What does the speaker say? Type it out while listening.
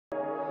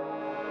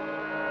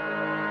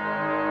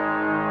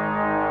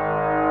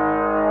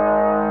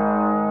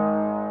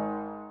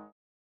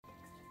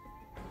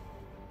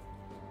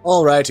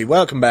Alrighty,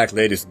 welcome back,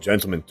 ladies and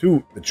gentlemen,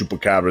 to the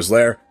Chupacabra's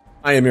Lair.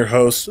 I am your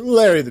host,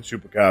 Larry the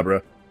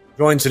Chupacabra,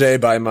 joined today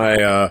by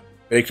my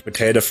baked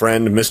potato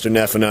friend, Mr.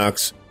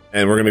 Navanax,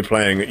 and we're gonna be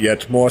playing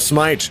yet more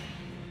Smite.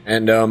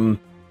 And,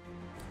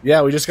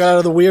 yeah, we just got out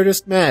of the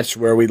weirdest match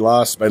where we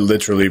lost by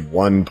literally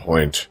 1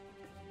 point.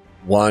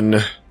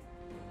 One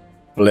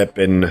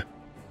flippin'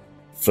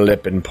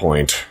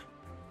 point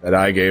that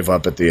I gave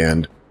up at the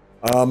end.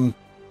 So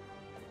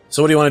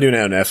what do you want to do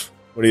now, Neff?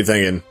 What are you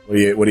thinking?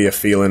 What are you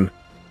feeling?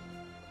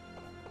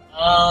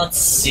 Let's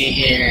see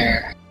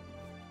here.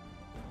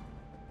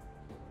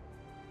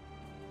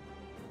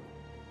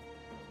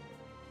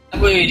 How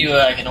about we do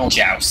like an old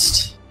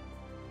joust?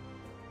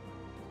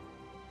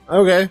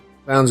 Okay,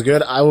 sounds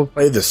good. I will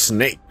play the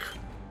snake.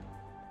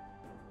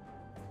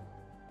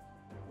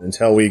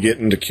 Until we get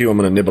into queue, I'm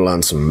gonna nibble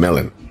on some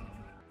melon.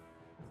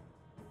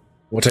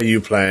 What are you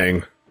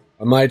playing?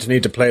 I might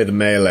need to play the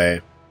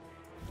melee.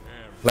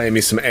 Play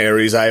me some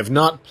Ares. I have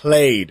not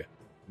played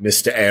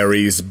Mr.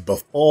 Ares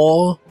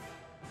before.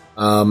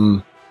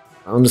 I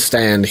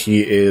understand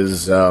he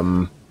is,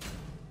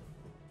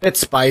 bit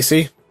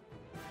spicy.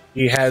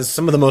 He has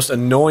some of the most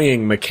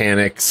annoying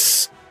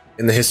mechanics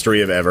in the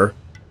history of ever.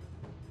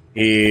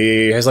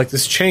 He has, like,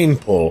 this chain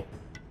pull,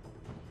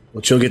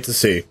 which you'll get to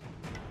see.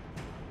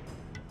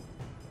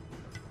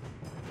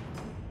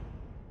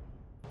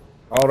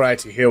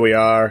 Alrighty, here we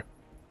are.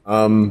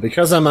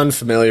 Because I'm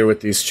unfamiliar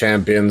with these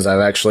champions, I've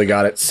actually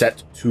got it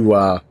set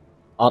to,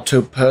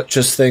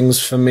 auto-purchase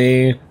things for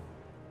me.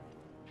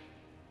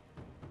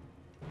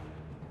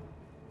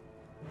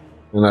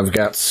 And I've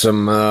got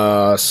some,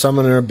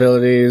 summoner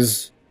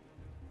abilities.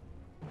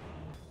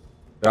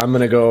 I'm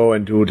gonna go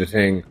and do the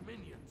thing.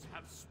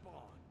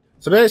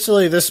 So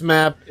basically, this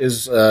map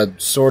is,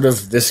 sort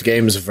of this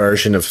game's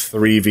version of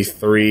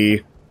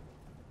 3v3.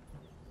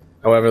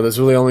 However, there's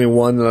really only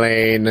one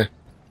lane,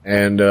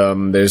 and,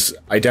 there's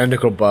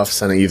identical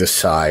buffs on either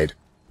side.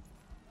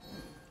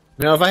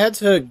 Now, if I had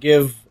to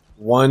give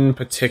one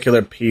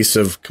particular piece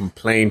of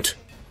complaint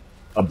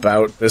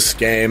about this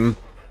game,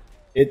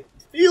 it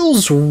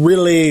feels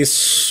really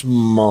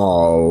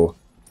small.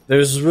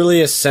 There's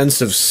really a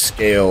sense of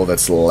scale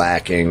that's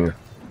lacking,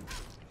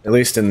 at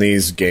least in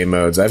these game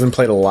modes. I haven't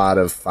played a lot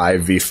of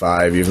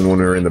 5v5, even when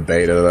we were in the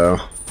beta, though.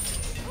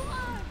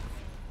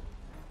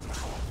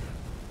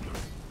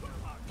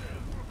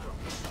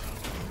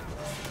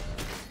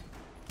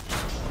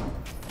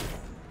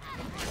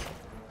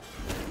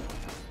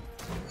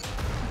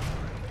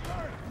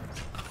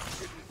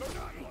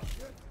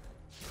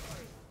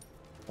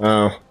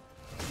 Oh.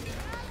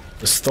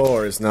 This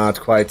Thor is not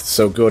quite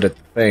so good at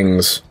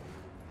things.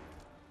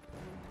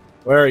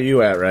 Where are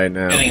you at right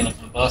now? Getting the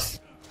buff.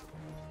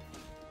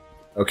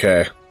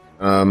 Okay.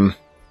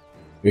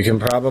 We can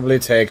probably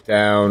take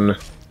down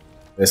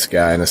this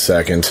guy in a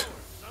second.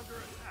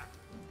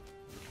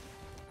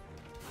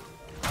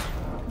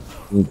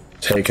 I'm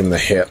taking the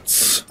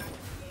hits.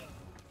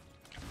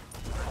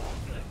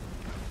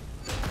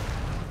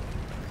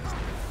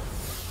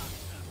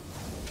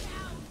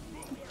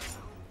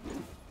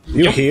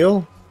 You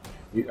heal?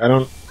 I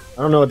don't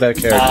know what that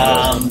character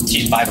does.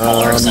 She's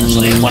bipolar,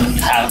 essentially. One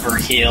half her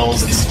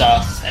heals and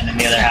stuff, and then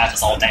the other half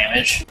is all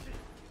damage.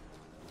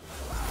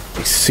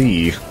 I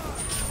see.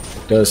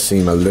 It does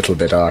seem a little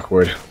bit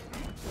awkward.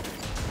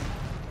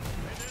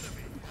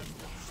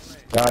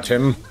 Got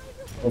him.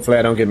 Hopefully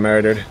I don't get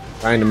murdered.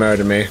 Trying to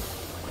murder me.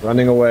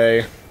 Running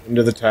away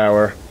into the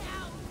tower.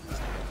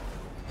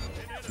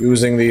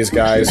 Using these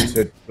guys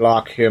to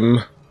block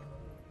him.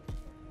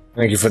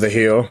 Thank you for the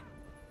heal.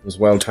 It was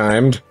well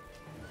timed.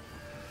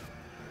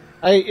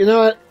 You know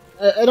what?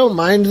 I don't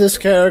mind this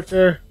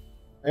character.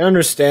 I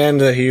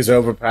understand that he's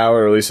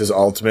overpowered, or at least his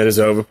ultimate is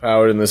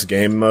overpowered in this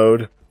game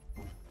mode.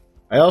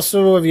 I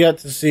also have yet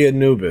to see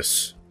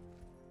Anubis.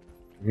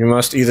 You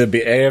must either be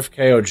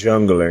AFK or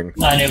jungling.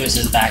 Anubis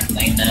is back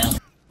lane now.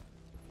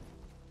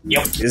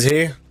 Yep. Is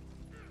he? Is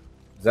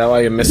that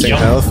why you're missing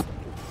health?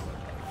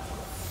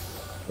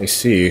 I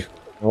see.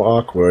 How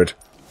awkward.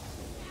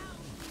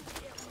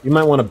 You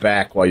might want to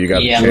back while you got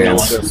the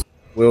chance.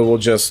 We'll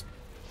just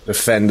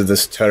defend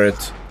this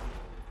turret.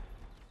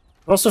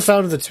 I've also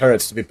found the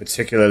turrets to be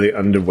particularly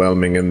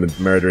underwhelming in the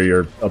murder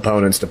your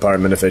opponent's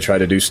department if they try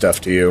to do stuff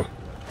to you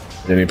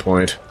at any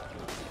point.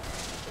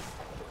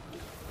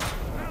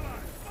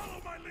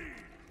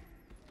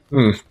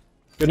 Good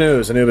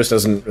news, Anubis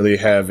doesn't really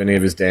have any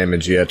of his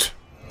damage yet.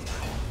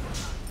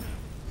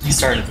 He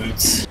started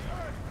boots.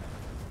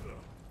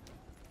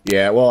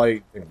 Yeah, well,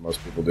 I think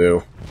most people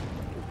do.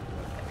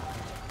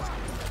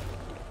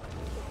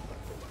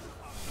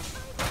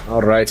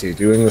 Alrighty,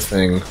 doing the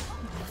thing.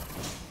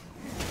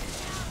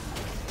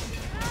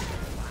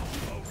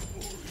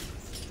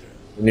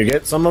 Can you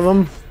get some of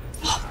them?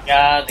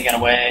 God, they got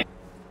away.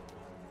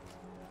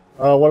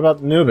 Oh, what about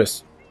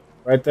Anubis?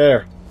 Right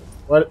there.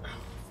 What?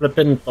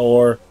 Flippin'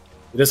 Thor.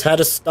 You just had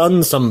to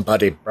stun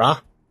somebody,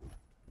 brah.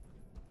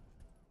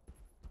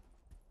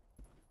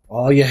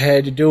 All you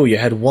had to do, you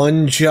had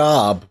one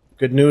job.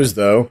 Good news,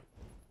 though.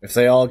 If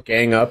they all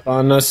gang up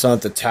on us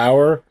at the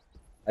tower,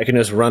 I can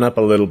just run up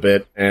a little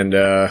bit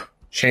and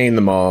chain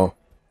them all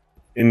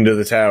into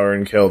the tower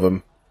and kill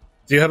them.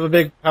 Do you have a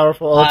big,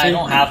 powerful ulti? I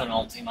don't have an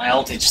ulti. My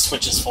ulti just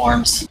switches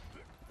forms.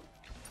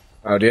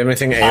 Oh, do you have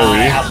anything AoE?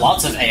 I have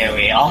lots of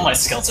AoE. All my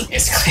skills are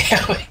basically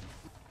AoE.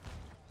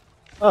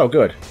 Oh,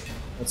 good.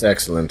 That's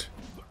excellent.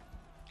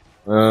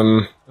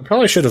 I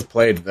probably should have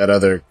played that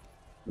other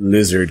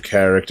lizard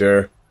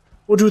character.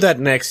 We'll do that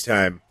next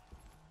time.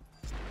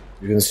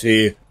 You can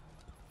see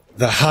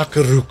the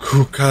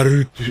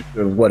Hakarukukaru...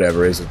 or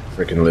whatever is a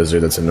freaking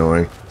lizard that's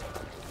annoying.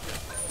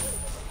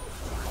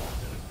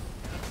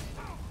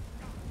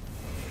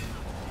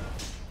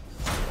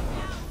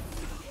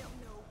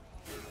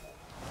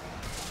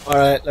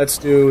 Alright, let's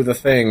do the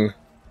thing.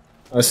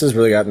 Oh, this has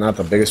really got not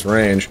the biggest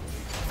range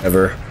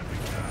ever.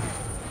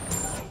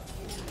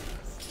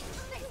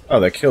 Oh,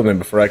 they killed me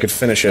before I could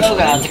finish it. Oh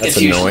god, that's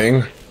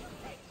annoying.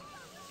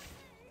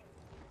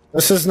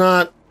 This is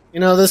not... You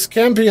know, this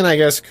champion, I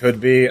guess,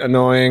 could be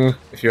annoying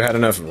if you had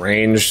enough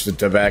range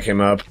to back him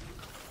up.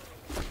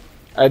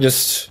 I mean,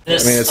 it's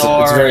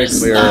very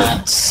clear.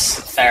 Not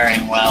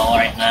faring well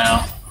right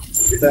now.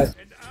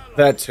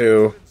 That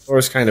too.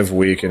 Thor's kind of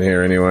weak in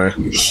here anyway.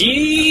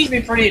 He'd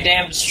be pretty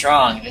damn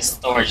strong. This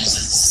Thor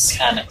just is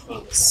kind of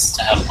clueless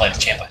to how to play the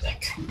champ, I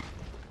think.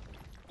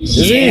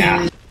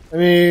 Yeah. I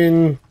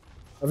mean,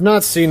 I've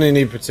not seen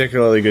any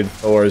particularly good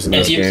Thors in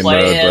this game mode.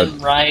 If you play him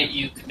right,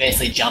 you can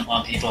basically jump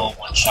on people and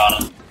one-shot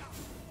them.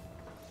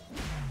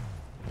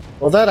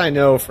 Well, that I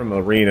know from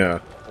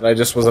Arena, but I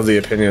just was of the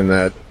opinion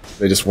that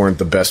they just weren't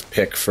the best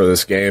pick for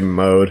this game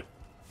mode.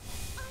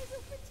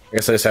 I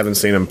guess I just haven't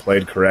seen them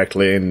played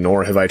correctly,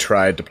 nor have I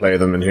tried to play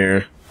them in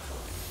here.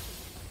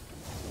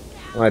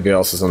 Might be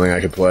also something I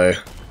could play.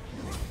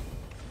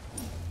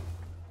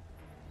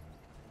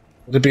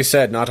 To be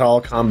said, not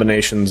all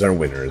combinations are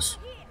winners.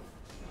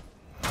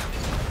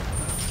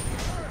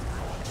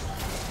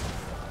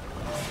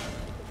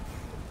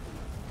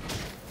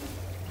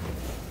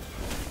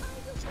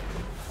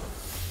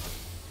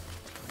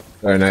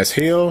 Very nice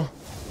heal.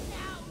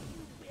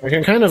 I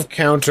can kind of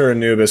counter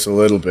Anubis a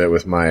little bit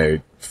with my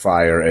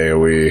fire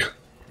AoE.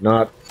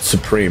 Not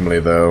supremely,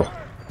 though.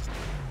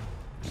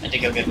 I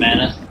think I'll get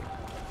mana.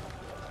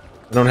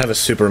 I don't have a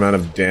super amount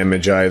of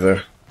damage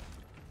either.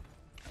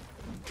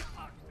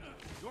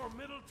 Your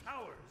middle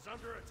tower is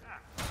under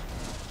attack.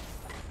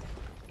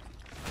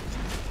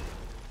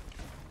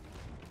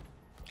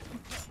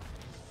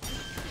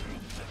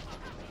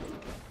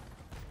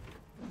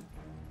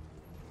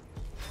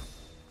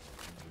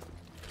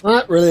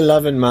 Not really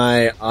loving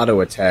my auto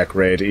attack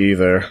rate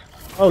either.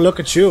 Oh, look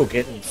at you,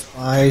 getting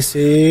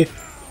spicy.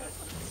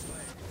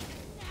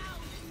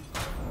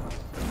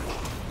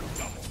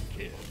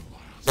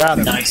 Got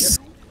him. Nice.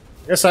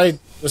 Guess I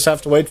just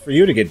have to wait for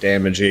you to get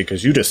damagey,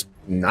 because you just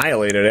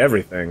annihilated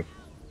everything.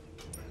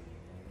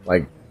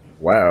 Like,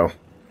 wow.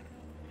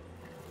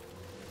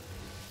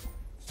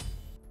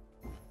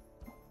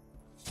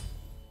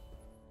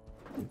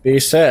 Be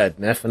said,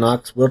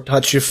 Navanax will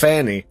touch your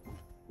fanny,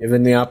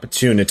 given the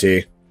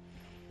opportunity.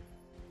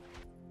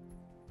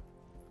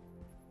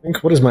 I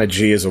think, what is my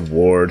G as a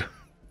ward?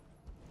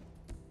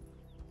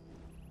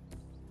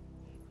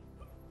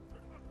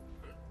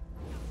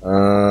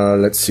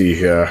 Let's see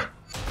here.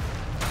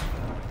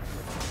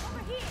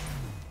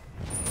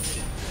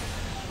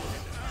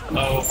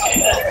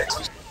 Okay.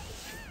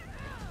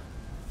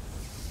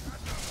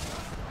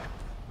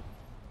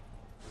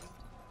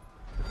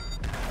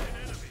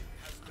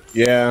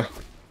 Yeah,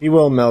 he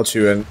will melt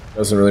you and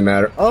doesn't really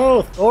matter.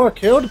 Oh, Thor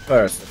killed a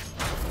person.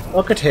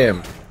 Look at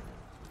him.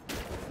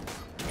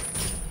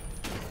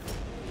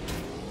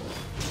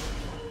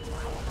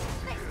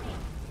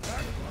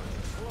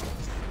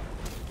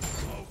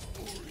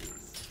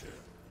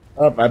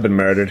 Oh, I've been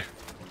murdered.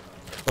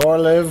 Thor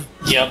live?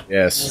 Yep.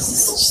 Yes. This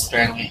is just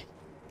barely.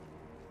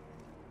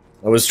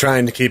 I was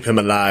trying to keep him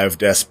alive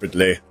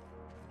desperately.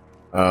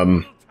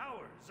 Because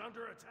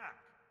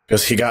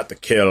he got the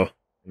kill.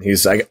 And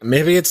he's like,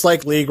 maybe it's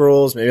like league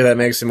rules, maybe that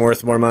makes him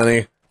worth more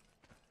money.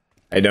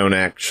 I don't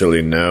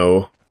actually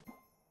know.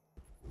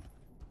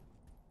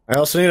 I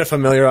also need to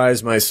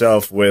familiarize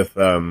myself with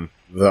the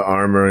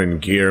armor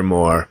and gear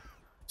more,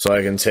 so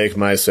I can take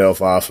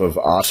myself off of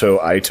auto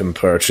item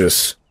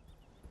purchase.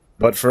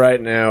 But for right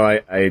now,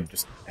 I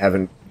just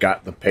haven't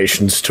got the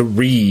patience to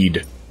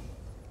read.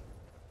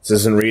 This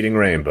isn't reading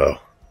Rainbow.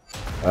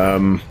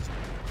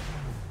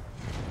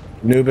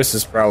 Nubis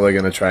is probably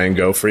going to try and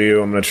go for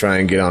you. I'm going to try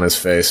and get on his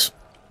face.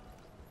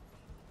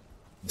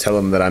 Tell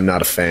him that I'm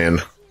not a fan.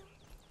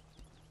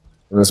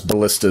 And this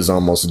ballista's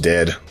almost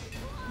dead.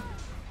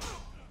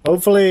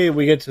 Hopefully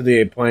we get to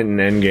the point in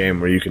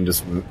endgame where you can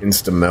just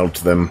insta-melt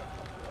them.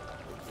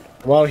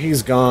 While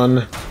he's gone,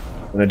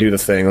 I'm going to do the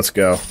thing. Let's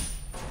go.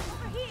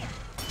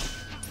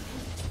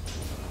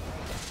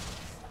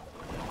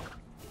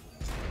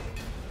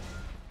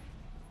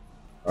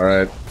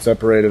 Alright,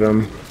 separated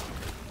them.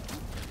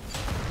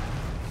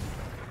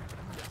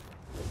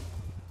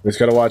 We just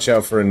gotta watch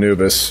out for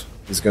Anubis.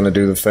 He's gonna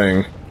do the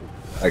thing.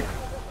 Like,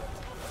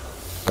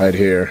 right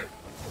here.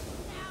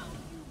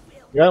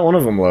 You got one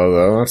of them low,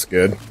 though. That's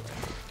good.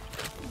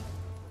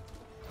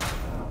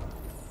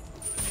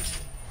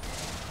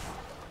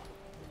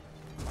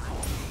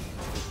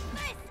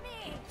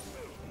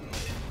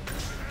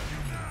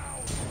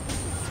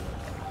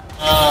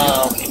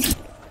 Okay.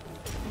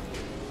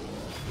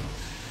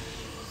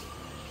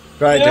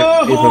 Tried to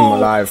keep him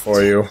alive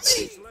for you.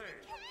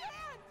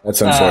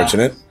 That's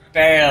unfortunate.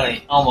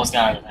 Barely. Almost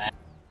got it back.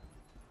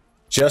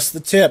 Just the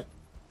tip.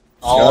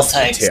 All Just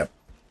takes. the tip.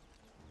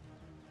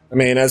 I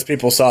mean, as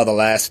people saw the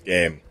last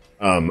game,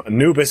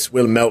 Anubis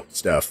will melt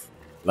stuff,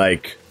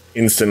 like,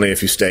 instantly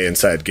if you stay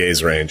inside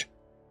gaze range.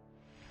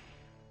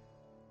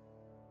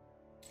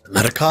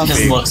 Not a coffee.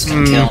 His looks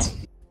can kill.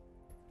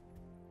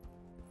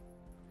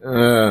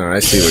 I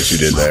see what you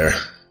did there.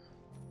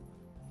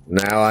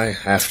 Now I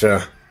have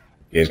to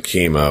get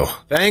chemo.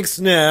 Thanks,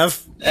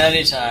 Nev.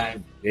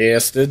 Anytime.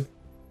 Yes, did.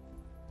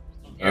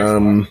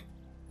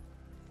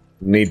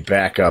 Need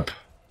backup.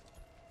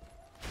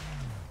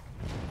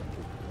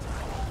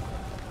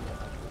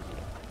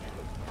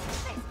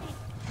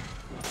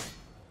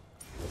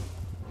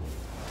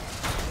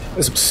 I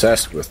was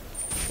obsessed with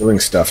doing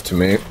stuff to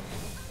me.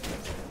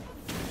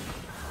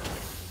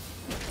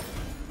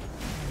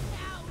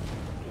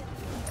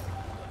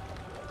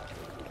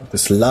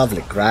 This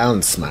lovely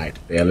ground smite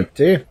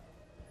ability. I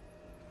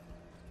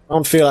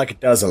don't feel like it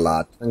does a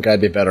lot. I think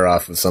I'd be better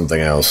off with something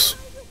else.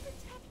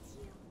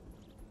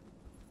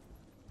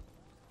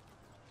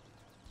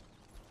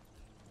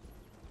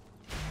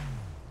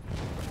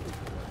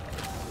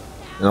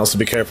 And also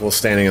be careful of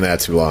standing in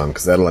that too long,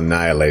 because that'll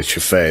annihilate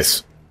your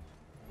face.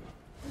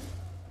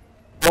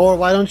 Or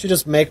why don't you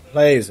just make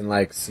plays and,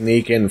 like,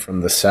 sneak in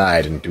from the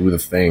side and do the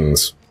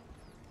things?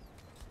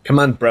 Come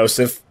on,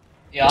 Brosif.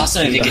 Yeah,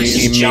 also if you could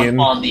just jump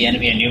on the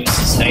enemy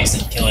Anubis'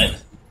 face and kill it.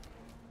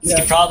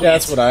 Yeah,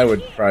 that's what I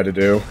would try to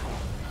do.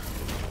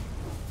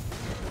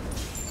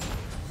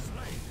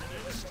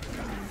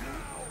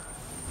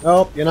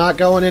 Nope, you're not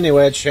going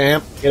anywhere,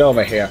 champ. Get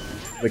over here.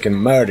 We can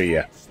murder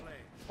you.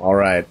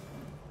 Alright.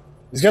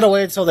 He's gotta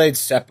wait till they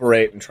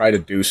separate and try to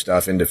do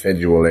stuff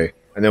individually,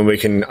 and then we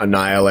can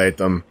annihilate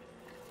them.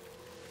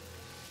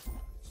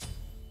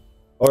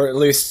 Or at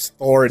least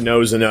Thor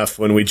knows enough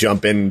when we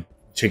jump in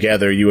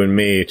together, you and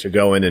me, to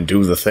go in and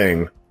do the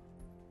thing.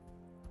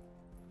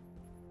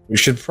 We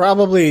should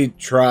probably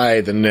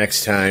try the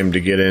next time to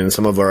get in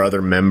some of our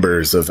other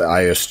members of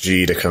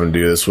ISG to come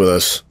do this with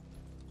us.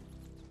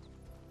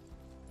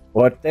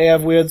 But they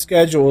have weird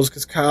schedules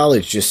because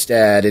college just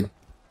started.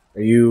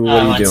 What are you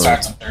doing? It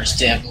starts on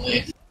Thursday, I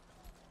believe.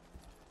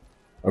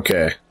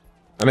 Okay.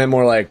 I meant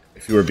more like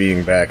if you were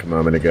being back a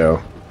moment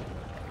ago.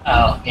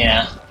 Oh,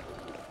 yeah.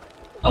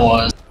 I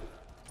was.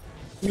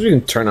 You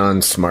can turn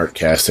on smart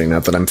casting,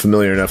 not that I'm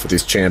familiar enough with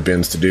these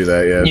champions to do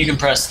that yet. You can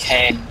press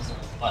K and there's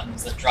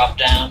buttons that drop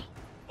down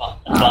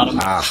at the bottom.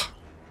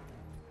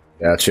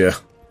 Gotcha.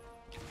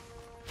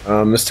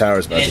 This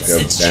tower's about to go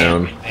it's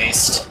down.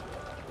 champion-based.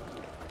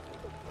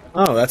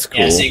 Oh, that's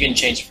cool. Yeah, so you can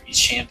change it for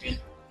each champion.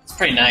 It's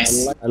pretty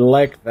nice. I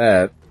like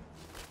that.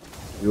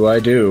 Do I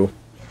do?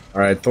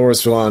 Alright,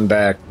 Thor's still on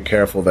back. Be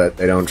careful that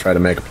they don't try to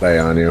make a play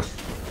on you.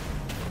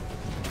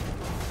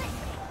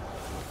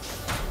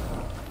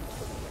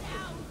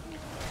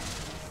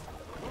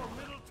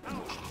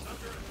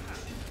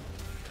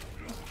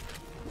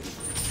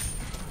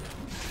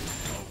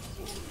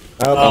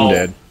 Oh, I'm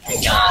dead.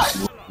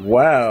 God.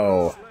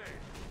 Wow.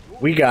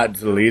 We got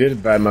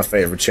deleted by my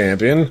favorite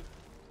champion.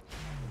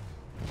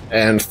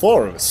 And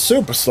Thor was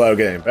super slow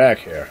getting back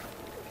here.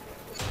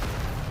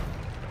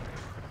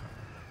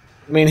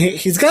 I mean,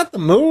 he's got the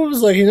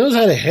moves, like, he knows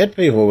how to hit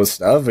people with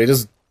stuff, he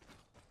just,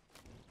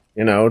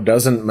 you know,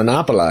 doesn't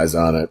monopolize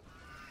on it.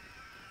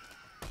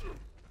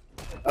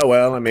 Oh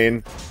well, I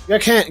mean, you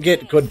can't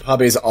get good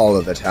puppies all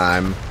of the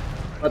time,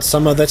 but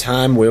some of the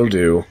time will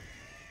do.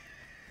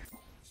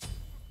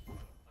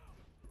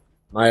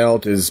 My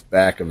ult is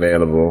back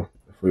available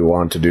if we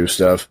want to do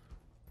stuff.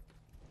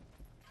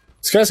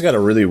 This guy's got a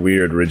really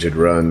weird, rigid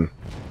run.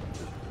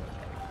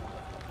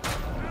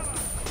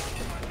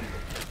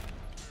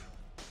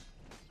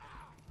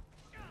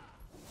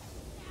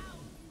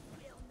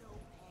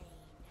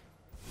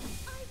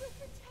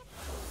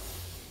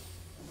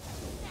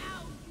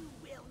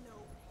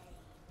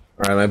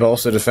 Alright, my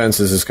Bolster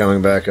Defenses is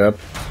coming back up.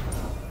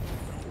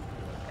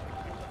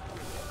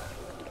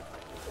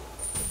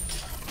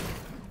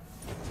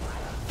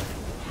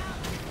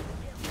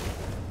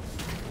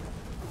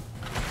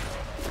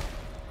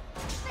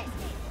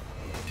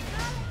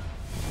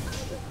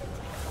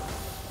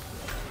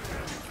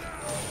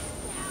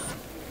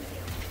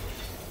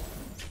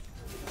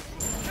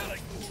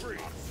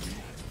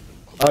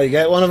 Oh, you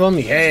got one of them?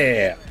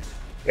 Yeah!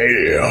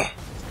 Yeah!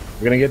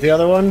 You gonna get the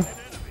other one?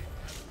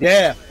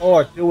 Yeah,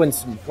 or doing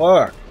some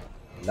work.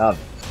 Love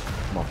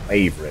it. My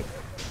favorite.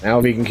 Now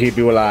if he can keep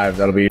you alive,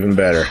 that'll be even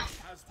better.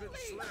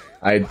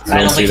 I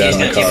don't see that on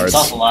the cards. Keep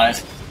himself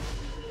alive.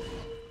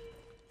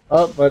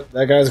 Oh, but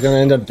that guy's gonna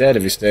end up dead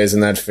if he stays in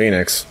that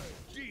Phoenix.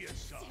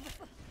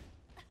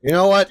 You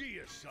know what?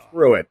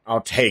 Screw it.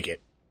 I'll take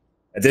it.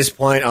 At this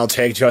point, I'll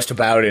take just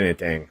about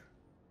anything.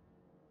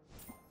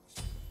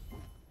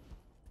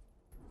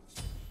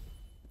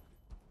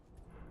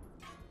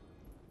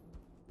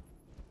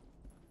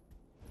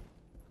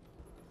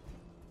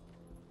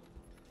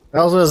 It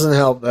also doesn't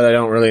help that I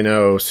don't really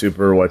know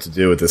super what to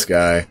do with this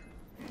guy.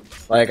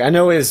 Like, I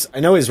know his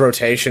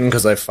rotation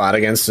because I fought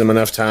against him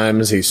enough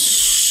times. He's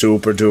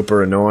super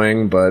duper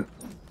annoying, but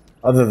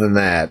other than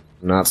that,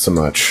 not so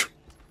much.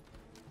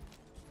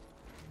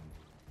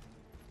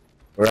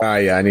 Where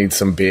are you? I need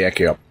some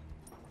backup.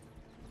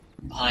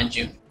 Behind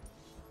you.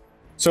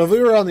 So if we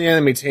were on the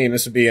enemy team,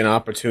 this would be an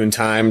opportune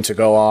time to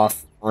go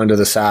off onto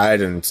the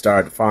side and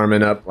start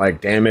farming up,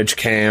 like, damage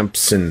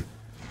camps and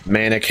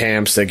mana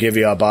camps that give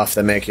you a buff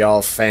that make you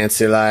all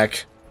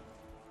fancy-like.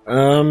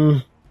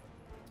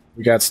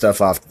 We got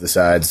stuff off to the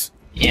sides.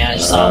 Yeah, I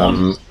just saw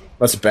them.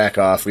 Let's back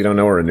off. We don't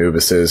know where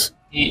Anubis is.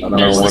 I don't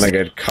want to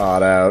get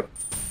caught out.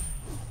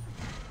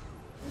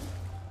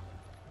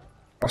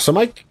 So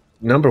my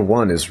number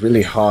 1 is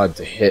really hard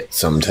to hit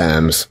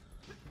sometimes.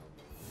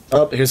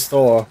 Oh, here's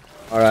Thor.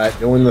 Alright,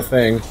 doing the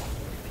thing.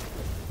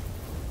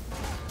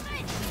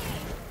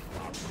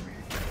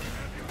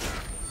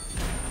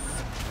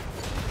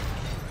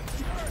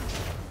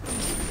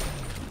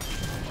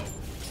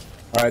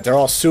 Alright, they're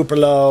all super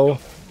low.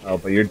 Oh,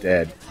 but you're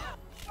dead.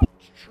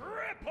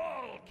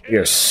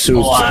 You're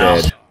super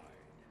dead.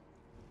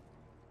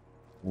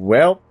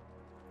 Well.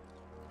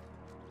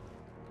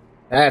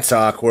 That's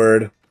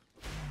awkward.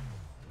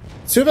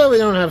 Too bad we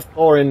don't have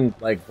Thor in,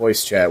 like,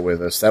 voice chat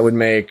with us. That would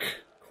make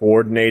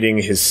coordinating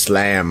his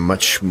slam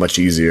much, much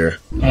easier.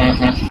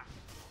 Mm-hmm.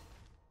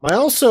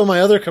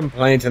 My other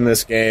complaint in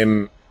this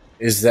game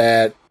is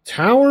that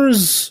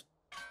towers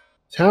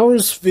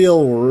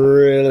feel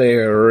really,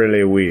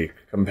 really weak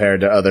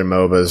compared to other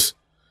MOBAs.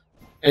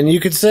 And you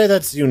could say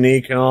that's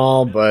unique and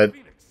all, but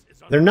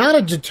they're not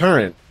a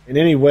deterrent in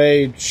any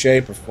way,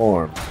 shape, or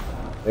form.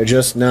 They're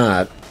just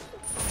not.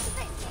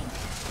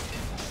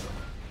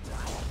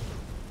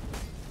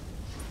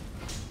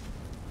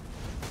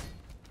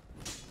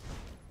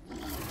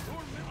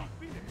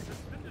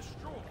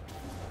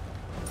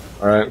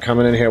 Alright, I'm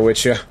coming in here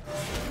with you.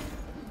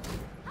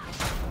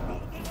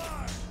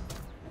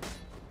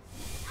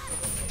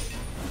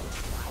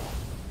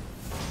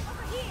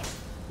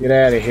 Get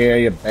out of here,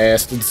 you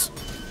bastards.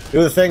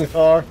 Do the thing,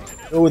 Thor.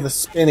 Do the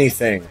spinny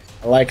thing.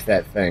 I like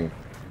that thing.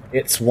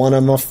 It's one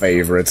of my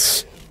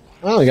favorites.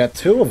 Oh, we got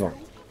 2 of them.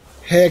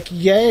 Heck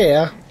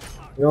yeah!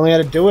 We only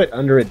had to do it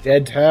under a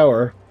dead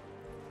tower.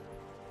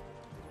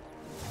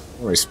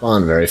 Don't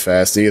respawn very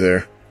fast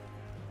either.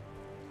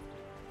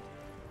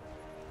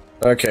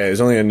 Okay, there's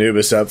only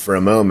Anubis up for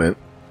a moment.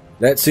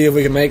 Let's see if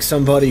we can make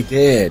somebody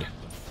dead.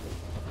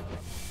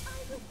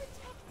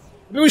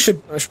 Maybe I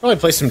should probably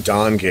play some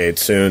Dawngate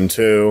soon,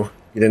 too.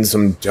 Get in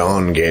some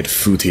Dawngate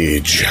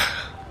footage.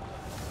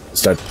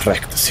 Start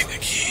practicing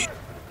again.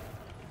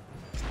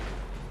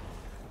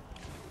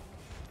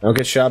 Don't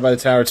get shot by the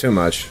tower too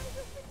much.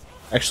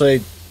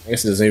 Actually, I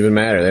guess it doesn't even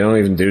matter. They don't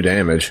even do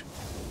damage.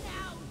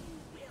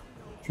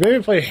 Should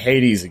maybe play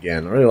Hades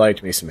again. I really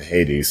liked me some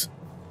Hades.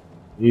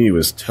 He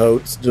was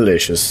totes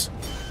delicious.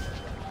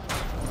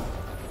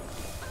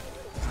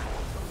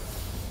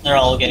 They're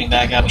all getting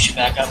back up. We should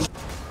back up.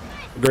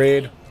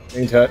 Agreed.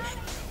 Ain't touch.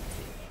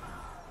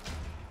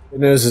 Good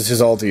news is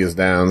his ulti is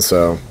down,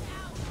 so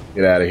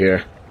get out of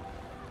here.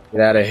 Get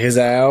out of his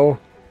ow.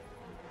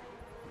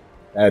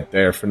 That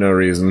there for no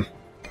reason.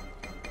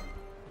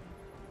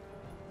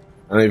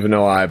 I don't even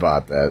know why I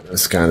bought that.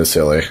 That's kind of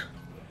silly.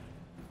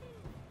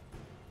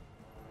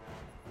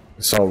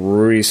 So I'll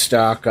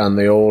restock on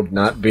the old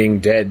not being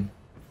dead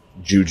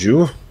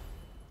juju.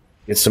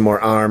 Get some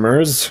more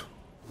armors.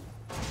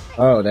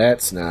 Oh,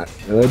 that's not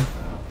good.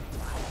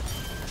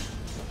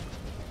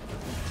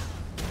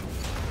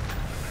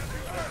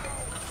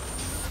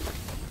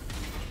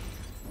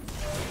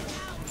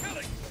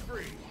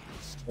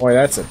 Boy,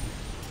 that's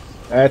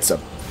a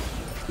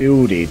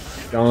beauty.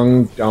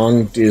 Dong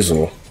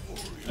dizzle.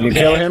 Can you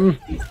kill him?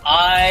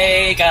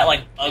 I got,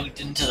 like, bugged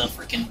into the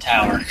freaking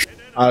tower.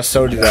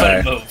 So did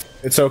I. Couldn't move.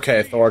 It's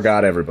okay, Thor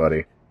got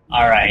everybody.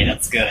 Alright,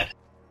 that's good.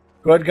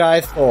 Good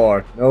guy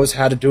Thor knows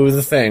how to do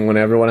the thing when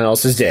everyone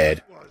else is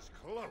dead.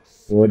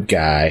 Good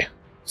guy.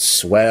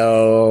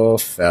 Swell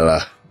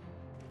fella.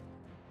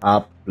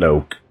 Top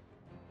bloke.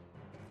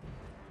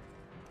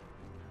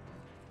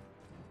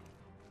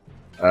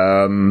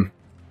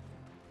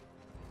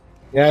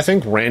 Yeah, I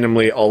think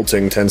randomly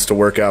ulting tends to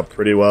work out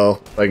pretty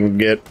well. If I can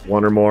get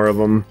 1 or more of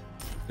them.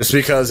 Just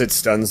because it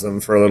stuns them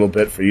for a little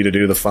bit for you to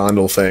do the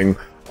fondle thing.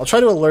 I'll try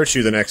to alert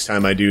you the next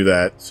time I do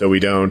that, so we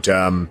don't,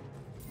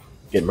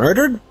 get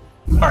murdered?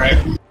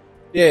 Alright.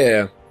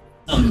 Yeah.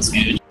 Sounds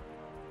good.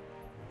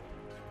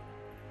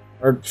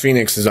 Our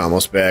Phoenix is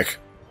almost back.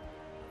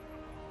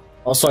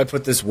 Also, I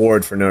put this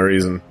ward for no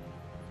reason.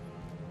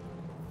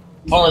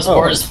 All this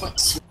board is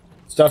fixed.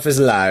 Stuff is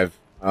alive.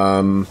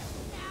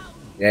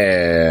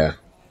 Yeah.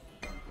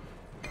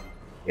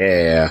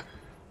 Yeah.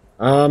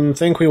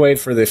 Think we wait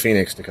for the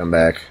Phoenix to come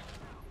back.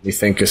 We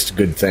think it's a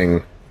good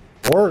thing.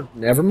 Or,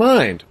 never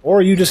mind.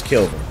 Or you just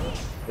kill them.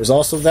 There's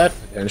also that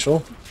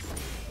potential.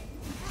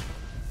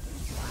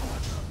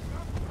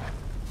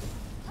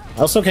 I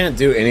also can't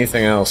do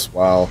anything else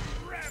while...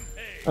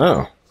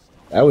 Oh.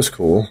 That was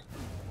cool.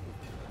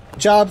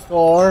 Good job,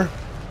 Thor.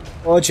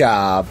 Good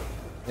job.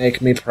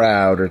 Make me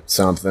proud or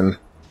something.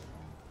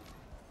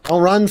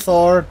 Don't run,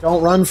 Thor.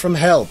 Don't run from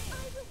help.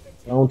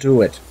 Don't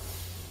do it.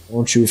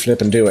 Don't you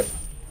flip and do it.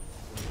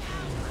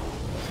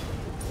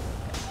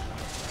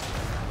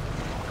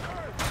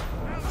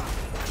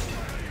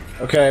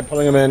 Okay,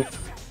 pulling him in.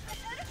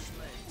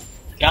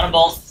 Got them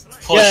both.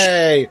 Push.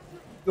 Yay!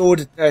 Do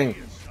the thing.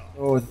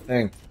 Do the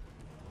thing.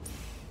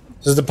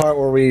 This is the part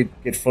where we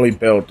get fully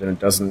built and it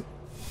doesn't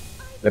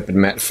flip and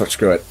mat.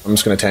 Screw it. I'm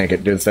just gonna tank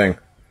it. Do the thing.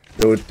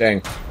 Do the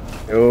thing.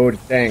 Do the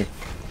thing.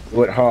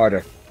 Do it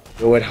harder.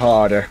 Do it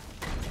harder.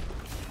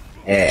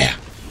 Yeah.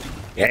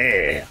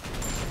 Yeah.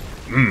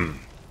 Mmm.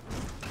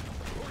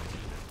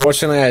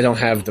 Fortunately, I don't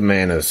have the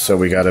mana, so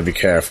we gotta be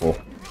careful.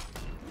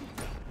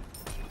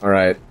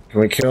 Alright. Can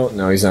we kill?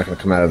 No, he's not gonna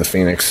come out of the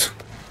Phoenix.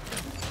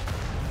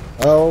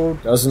 Oh,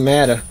 doesn't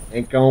matter.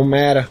 Ain't gonna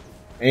matter.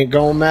 Ain't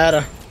gonna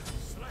matter.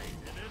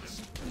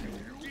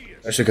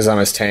 Especially because I'm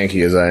as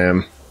tanky as I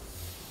am.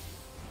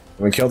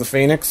 Can we kill the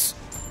Phoenix?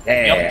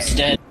 Yeah. Yep, he's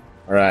dead.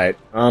 Alright.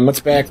 Let's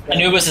back.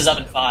 Anubis is up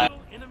in 5.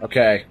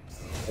 Okay.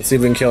 Let's see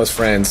if we can kill his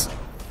friends.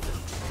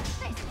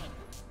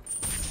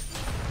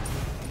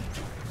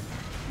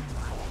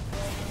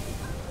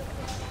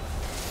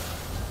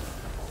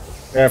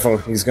 Careful,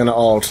 he's gonna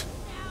ult.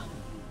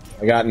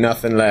 I got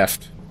nothing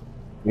left.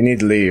 We need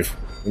to leave.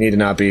 We need to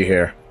not be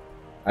here.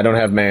 I don't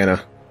have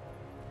mana.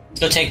 Let's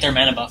go take their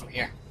mana buff over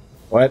here.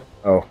 What?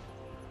 Oh.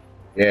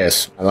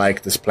 Yes, I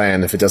like this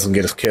plan if it doesn't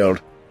get us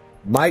killed.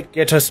 Might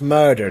get us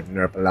murdered,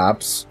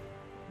 Nerpalops.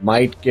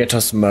 Might get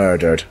us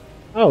murdered.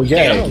 Oh,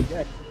 yeah.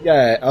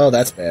 Yeah. Oh,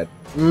 that's bad.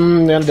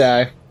 Gonna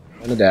die.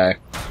 Gonna die.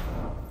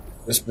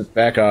 Just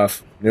back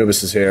off.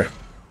 Anubis is here.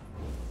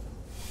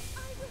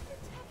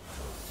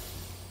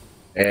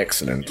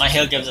 Excellent. My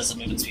heal gives us a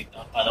movement speed,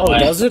 though, by the Oh, way.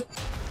 does it?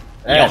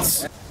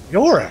 That's...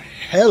 You're a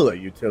hella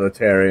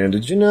utilitarian.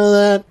 Did you know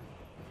that?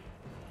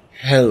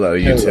 Hella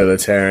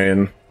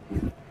utilitarian.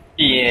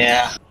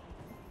 Yeah.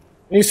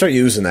 You need to start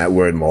using that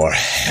word more.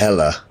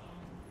 Hella.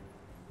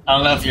 I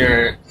don't know if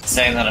you're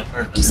saying that on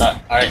purpose. Are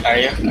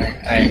you?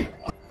 I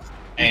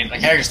mean, my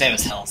character's name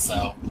is Hell,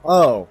 so...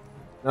 Oh.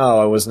 No,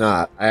 I was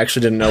not. I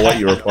actually didn't know what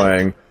you were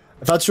playing.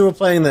 I thought you were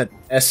playing that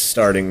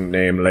S-starting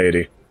name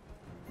lady.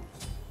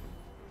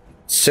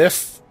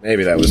 Sif?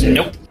 Maybe that was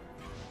it.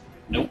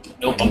 Nope.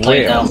 I'm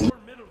playing now.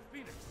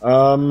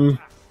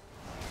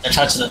 They're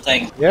touching the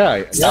thing. Yeah,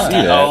 I see Stop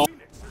that. Oh.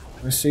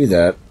 I see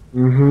that.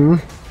 Mm-hmm.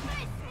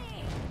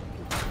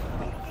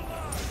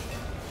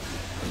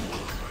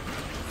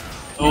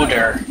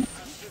 Odor.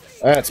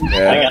 That's I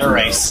bad. got a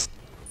race.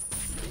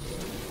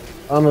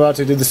 I'm about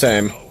to do the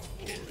same.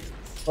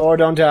 Thor,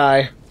 don't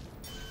die.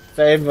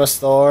 Save us,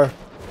 Thor.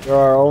 You're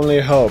our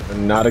only hope,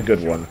 and not a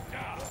good one.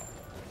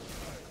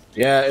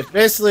 Yeah,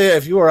 basically,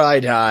 if you or I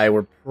die,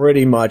 we're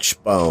pretty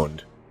much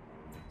boned.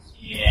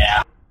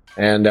 Yeah.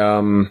 And,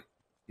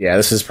 yeah,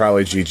 this is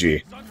probably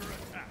GG.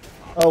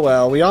 Oh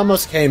well, we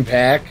almost came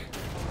back.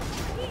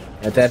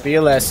 Let that be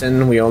a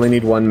lesson, we only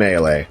need one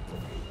melee.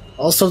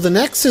 Also, the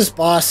Nexus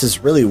boss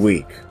is really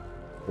weak.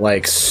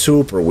 Like,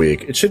 super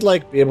weak. It should,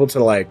 like, be able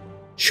to, like,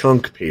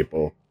 chunk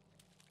people.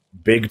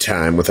 Big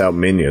time without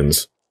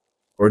minions.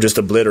 Or just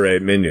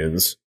obliterate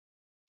minions.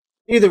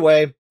 Either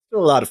way, still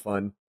a lot of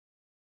fun.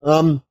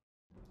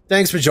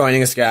 Thanks for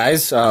joining us,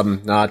 guys.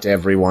 Not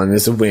everyone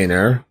is a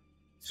winner.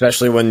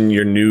 Especially when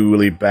you're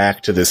newly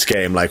back to this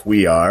game like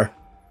we are.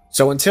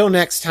 So until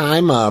next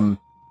time,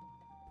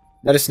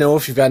 let us know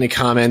if you've got any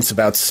comments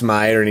about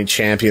Smite or any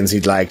champions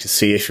you'd like to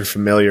see if you're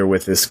familiar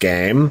with this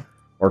game.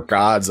 Or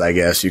gods, I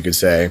guess you could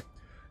say.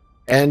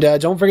 And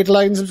don't forget to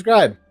like and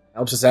subscribe.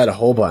 Helps us out a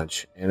whole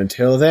bunch. And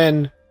until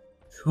then,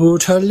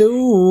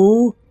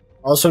 toodaloo.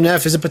 Also,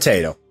 Neff is a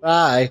potato.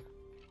 Bye.